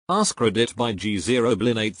AskReddit by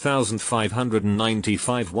G0blin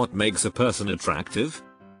 8595. What makes a person attractive?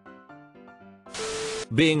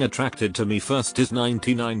 Being attracted to me first is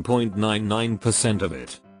 99.99% of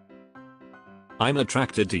it. I'm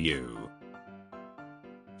attracted to you.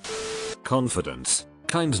 Confidence,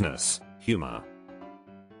 kindness, humor.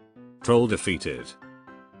 Troll defeated.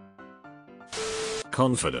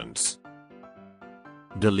 Confidence.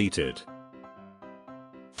 Deleted.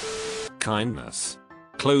 Kindness.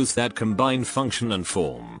 Clothes that combine function and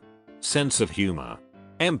form. Sense of humor.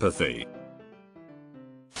 Empathy.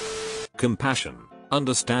 Compassion.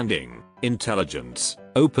 Understanding. Intelligence.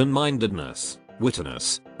 Open-mindedness.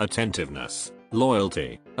 Wittiness. Attentiveness.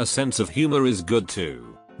 Loyalty. A sense of humor is good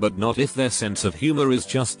too, but not if their sense of humor is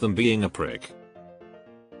just them being a prick.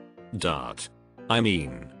 Dart. I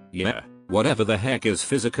mean, yeah, whatever the heck is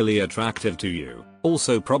physically attractive to you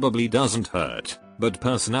also probably doesn't hurt, but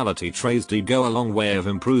personality traits do go a long way of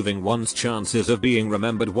improving one's chances of being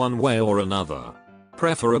remembered one way or another.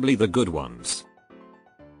 Preferably the good ones.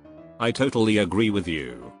 I totally agree with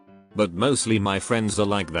you. But mostly my friends are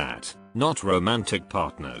like that, not romantic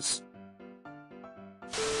partners.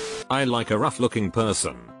 I like a rough looking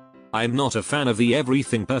person. I'm not a fan of the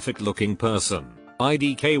everything perfect looking person.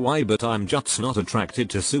 IDKY, but I'm just not attracted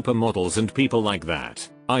to supermodels and people like that.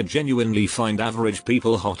 I genuinely find average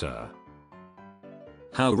people hotter.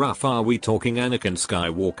 How rough are we talking? Anakin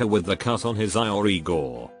Skywalker with the cut on his eye or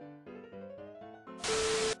Igor?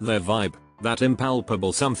 Their vibe, that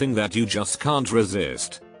impalpable something that you just can't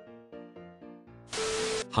resist.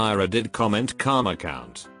 Hira did comment karma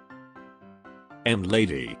count.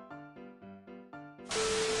 Lady.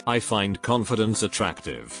 I find confidence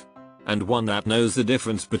attractive. And one that knows the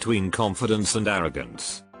difference between confidence and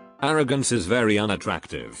arrogance. Arrogance is very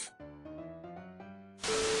unattractive.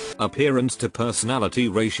 Appearance to personality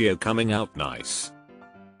ratio coming out nice.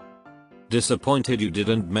 Disappointed you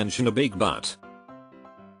didn't mention a big butt.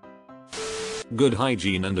 Good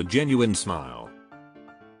hygiene and a genuine smile.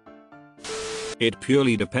 It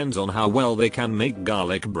purely depends on how well they can make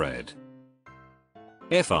garlic bread.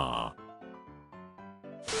 FR.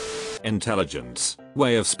 Intelligence,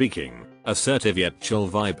 way of speaking, assertive yet chill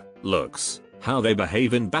vibe, looks, how they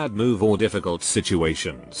behave in bad move or difficult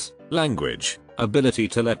situations, language, ability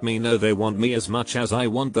to let me know they want me as much as I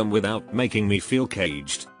want them without making me feel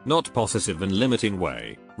caged, not possessive and limiting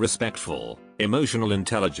way, respectful, emotional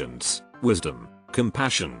intelligence, wisdom,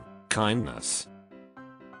 compassion, kindness.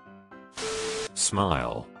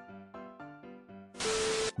 Smile.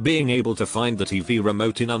 Being able to find the TV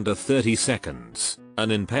remote in under 30 seconds,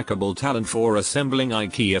 an impeccable talent for assembling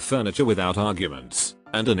IKEA furniture without arguments,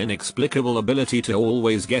 and an inexplicable ability to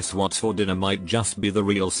always guess what's for dinner might just be the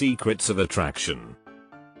real secrets of attraction.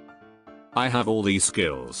 I have all these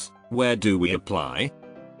skills, where do we apply?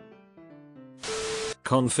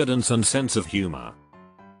 Confidence and sense of humor.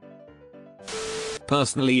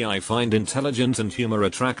 Personally, I find intelligence and humor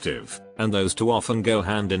attractive, and those two often go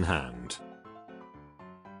hand in hand.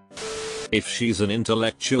 If she's an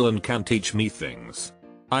intellectual and can teach me things.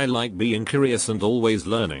 I like being curious and always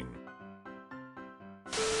learning.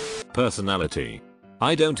 Personality.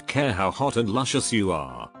 I don't care how hot and luscious you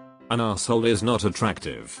are. An asshole is not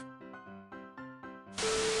attractive.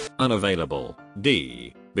 Unavailable.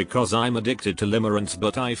 D. Because I'm addicted to limerence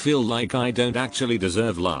but I feel like I don't actually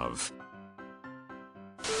deserve love.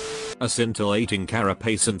 A scintillating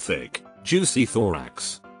carapace and thick, juicy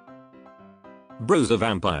thorax. Bro's a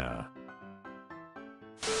vampire.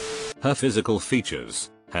 Her physical features,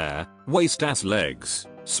 hair, waist, ass, legs,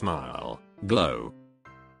 smile, glow.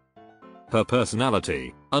 Her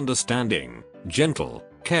personality, understanding, gentle,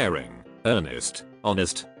 caring, earnest,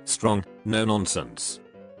 honest, strong, no nonsense.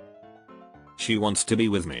 She wants to be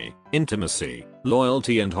with me. Intimacy,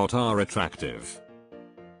 loyalty and hot are attractive.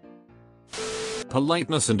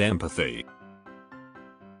 Politeness and empathy.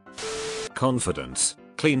 Confidence,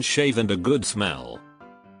 clean shave and a good smell.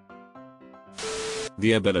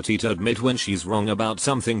 The ability to admit when she's wrong about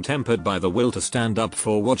something tempered by the will to stand up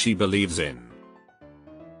for what she believes in.